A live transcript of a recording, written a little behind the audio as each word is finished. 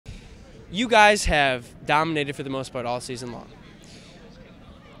You guys have dominated for the most part all season long.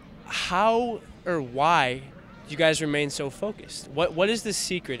 How or why do you guys remain so focused? What is the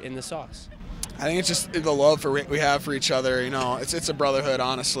secret in the sauce? I think it's just the love we have for each other. You know, it's a brotherhood,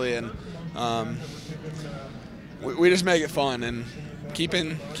 honestly, and we just make it fun, and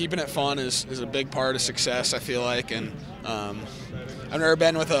keeping it fun is a big part of success, I feel like. And I've never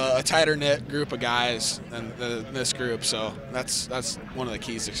been with a tighter knit group of guys than this group, so that's one of the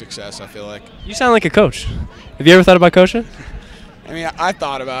keys to success, I feel like. You sound like a coach. Have you ever thought about coaching? I mean, I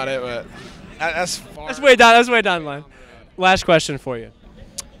thought about it, but that's way down. That's way down the line. Last question for you.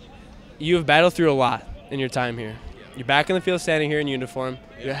 You have battled through a lot in your time here. You're back in the field, standing here in uniform.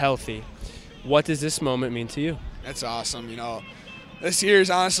 You're healthy. What does this moment mean to you? That's awesome. You know, this year's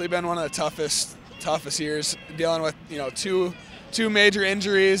honestly been one of the toughest years, dealing with, you know, two major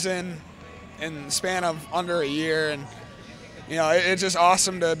injuries in the span of under a year, and you know, it's just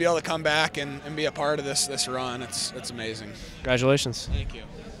awesome to be able to come back and be a part of this run. It's amazing. Congratulations. Thank you.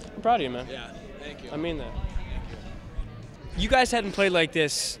 I'm proud of you, man. Yeah, thank you. I mean that. You guys hadn't played like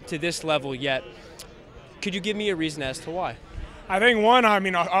this to this level yet. Could you give me a reason as to why? I think one,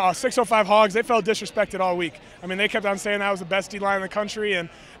 605 Hogs, they felt disrespected all week. I mean, they kept on saying that was the best D-line in the country, and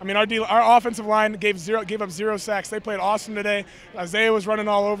I mean, our offensive line gave up 0 sacks. They played awesome today. Isaiah was running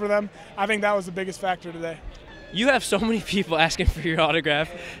all over them. I think that was the biggest factor today. You have so many people asking for your autograph,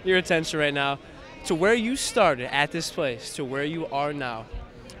 your attention right now. To where you started at this place to where you are now,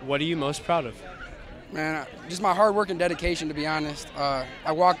 what are you most proud of? Man, just my hard work and dedication, to be honest.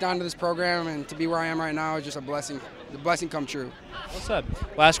 I walked onto this program, and to be where I am right now is just a blessing. The blessing come true. What's up?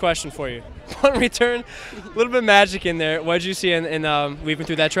 Last question for you. Punt return, a little bit of magic in there. What did you see in weaving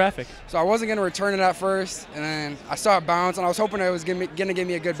through that traffic? So I wasn't going to return it at first, and then I saw it bounce, and I was hoping it was going to give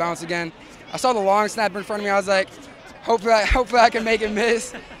me a good bounce again. I saw the long snap in front of me. I was like, hopefully I can make it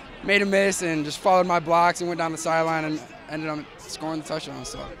miss. Made a miss, and just followed my blocks and went down the sideline and ended up scoring the touchdown.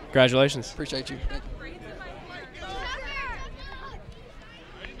 So congratulations. Appreciate you. Thank you.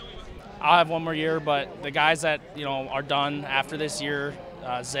 I'll have one more year, but the guys that, you know, are done after this year,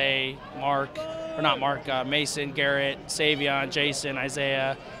 Zay, Mason, Garrett, Savion, Jason,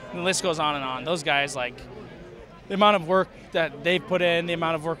 Isaiah, and the list goes on and on. Those guys, like, the amount of work that they've put in, the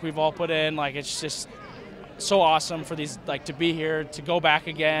amount of work we've all put in, like, it's just so awesome for these, like, to be here, to go back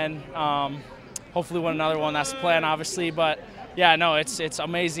again. Hopefully win another one. That's the plan, obviously, but yeah, no, it's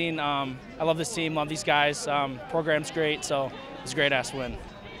amazing. I love this team, love these guys. Program's great, so it's a great-ass win.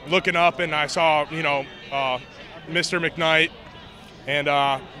 Looking up, and I saw, you know, Mr. McKnight and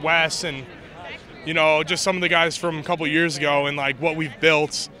Wes, and, you know, just some of the guys from a couple years ago, and like what we've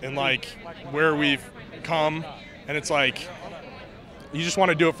built and like where we've come, and it's like you just want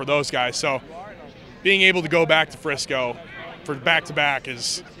to do it for those guys. So being able to go back to Frisco for back-to-back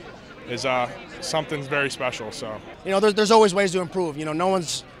is something very special. So, you know, there's always ways to improve. You know, no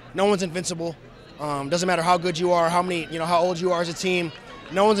one's invincible. Doesn't matter how good you are, how old you are as a team.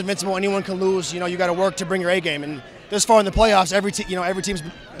 No one's invincible. Anyone can lose. You know, you got to work to bring your A game. And this far in the playoffs, every team's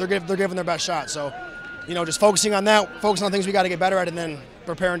they're giving their best shot. So, you know, just focusing on that, focusing on things we got to get better at, and then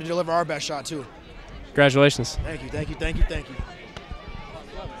preparing to deliver our best shot too. Congratulations. Thank you.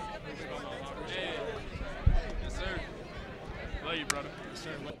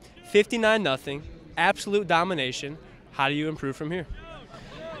 59-0, absolute domination. How do you improve from here?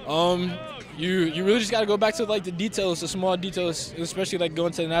 You really just got to go back to like the details, the small details, especially like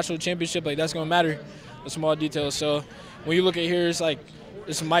going to the national championship. Like that's gonna matter, the small details. So when you look at here, it's like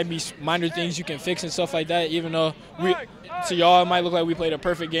this might be minor things you can fix and stuff like that. Even though to y'all it might look like we played a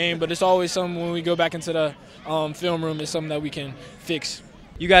perfect game, but it's always something when we go back into the film room. It's something that we can fix.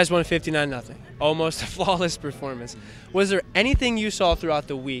 You guys won 59-0, almost a flawless performance. Was there anything you saw throughout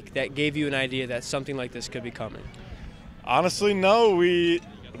the week that gave you an idea that something like this could be coming? Honestly, no. We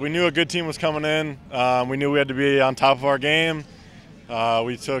knew a good team was coming in. We knew we had to be on top of our game.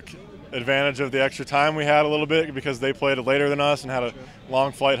 We took advantage of the extra time we had a little bit because they played later than us and had a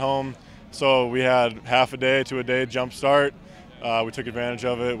long flight home. So we had half a day to a day jump start. We took advantage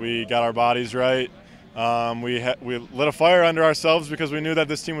of it. We got our bodies right. We lit a fire under ourselves because we knew that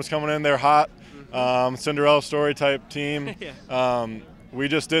this team was coming in. They're hot, Cinderella story type team. We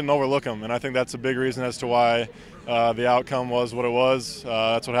just didn't overlook them, and I think that's a big reason as to why the outcome was what it was.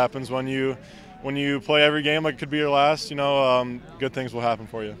 That's what happens when you play every game like it could be your last. You know, good things will happen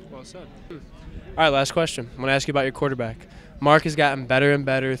for you. Well said. All right, last question. I'm going to ask you about your quarterback. Mark has gotten better and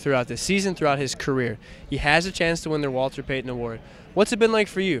better throughout the season, throughout his career. He has a chance to win the Walter Payton Award. What's it been like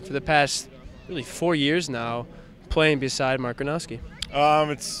for you for the past really 4 years now playing beside Mark Gronowski?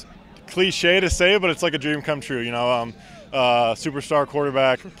 It's cliche to say, but it's like a dream come true. You know, superstar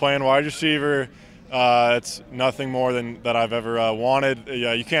quarterback playing wide receiver. It's nothing more than that I've ever wanted.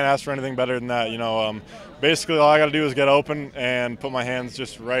 Yeah, you can't ask for anything better than that. Basically all I got to do is get open and put my hands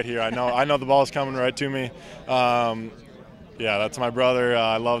just right here. I know the ball's coming right to me. Yeah, that's my brother.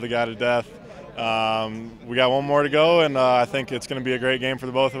 I love the guy to death. We got one more to go, and I think it's going to be a great game for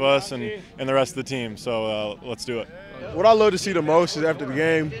the both of us and the rest of the team. So let's do it. What I love to see the most is after the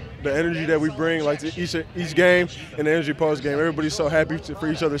game, the energy that we bring, like to each game, and the energy post game. Everybody's so happy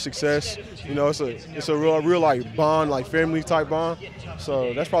for each other's success. It's a real like bond, like family type bond.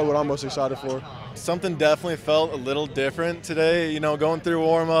 So that's probably what I'm most excited for. Something definitely felt a little different today. Going through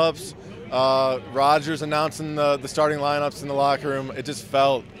warm-ups, Rogers announcing the starting lineups in the locker room. It just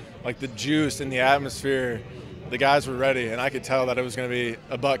felt like the juice in the atmosphere. The guys were ready, and I could tell that it was going to be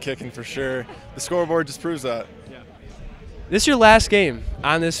a butt kicking for sure. The scoreboard just proves that. This is your last game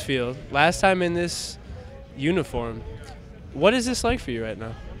on this field, last time in this uniform. What is this like for you right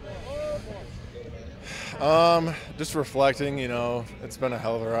now? Just reflecting, it's been a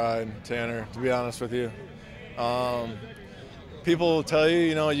hell of a ride, Tanner, to be honest with you. People will tell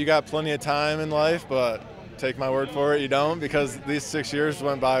you, you got plenty of time in life, but take my word for it, you don't, because these 6 years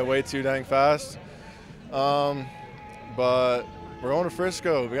went by way too dang fast. But we're going to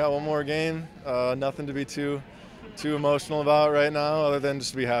Frisco. We got one more game. Nothing to be too emotional about right now, other than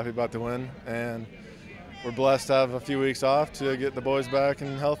just to be happy about the win. And we're blessed to have a few weeks off to get the boys back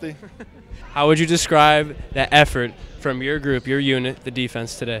and healthy. How would you describe that effort from your group, your unit, the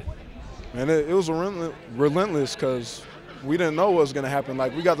defense today? And it was relentless because we didn't know what was going to happen.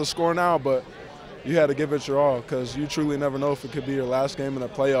 Like, we got the score now, but you had to give it your all because you truly never know if it could be your last game in the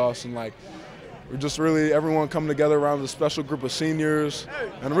playoffs. And, we're just really everyone coming together around the special group of seniors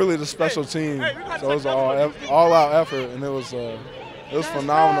and really the special team. So it was all-out effort, and it was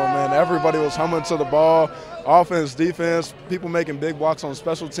phenomenal, man. Everybody was humming to the ball, offense, defense, people making big blocks on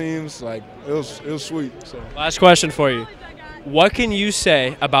special teams. It was sweet. So. Last question for you. What can you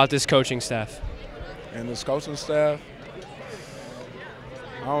say about this coaching staff? And this coaching staff,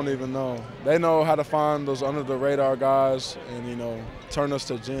 I don't even know. They know how to find those under-the-radar guys and, turn us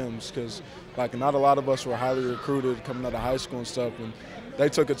to gems because, not a lot of us were highly recruited coming out of high school and stuff, and they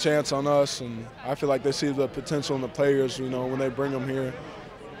took a chance on us, and I feel like they see the potential in the players, when they bring them here.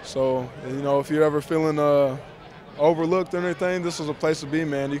 So, if you're ever feeling overlooked or anything, this is a place to be,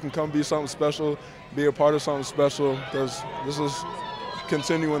 man. You can come be something special, be a part of something special, because this is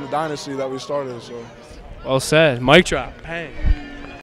continuing the dynasty that we started. So. Well said. Mic drop. Hey.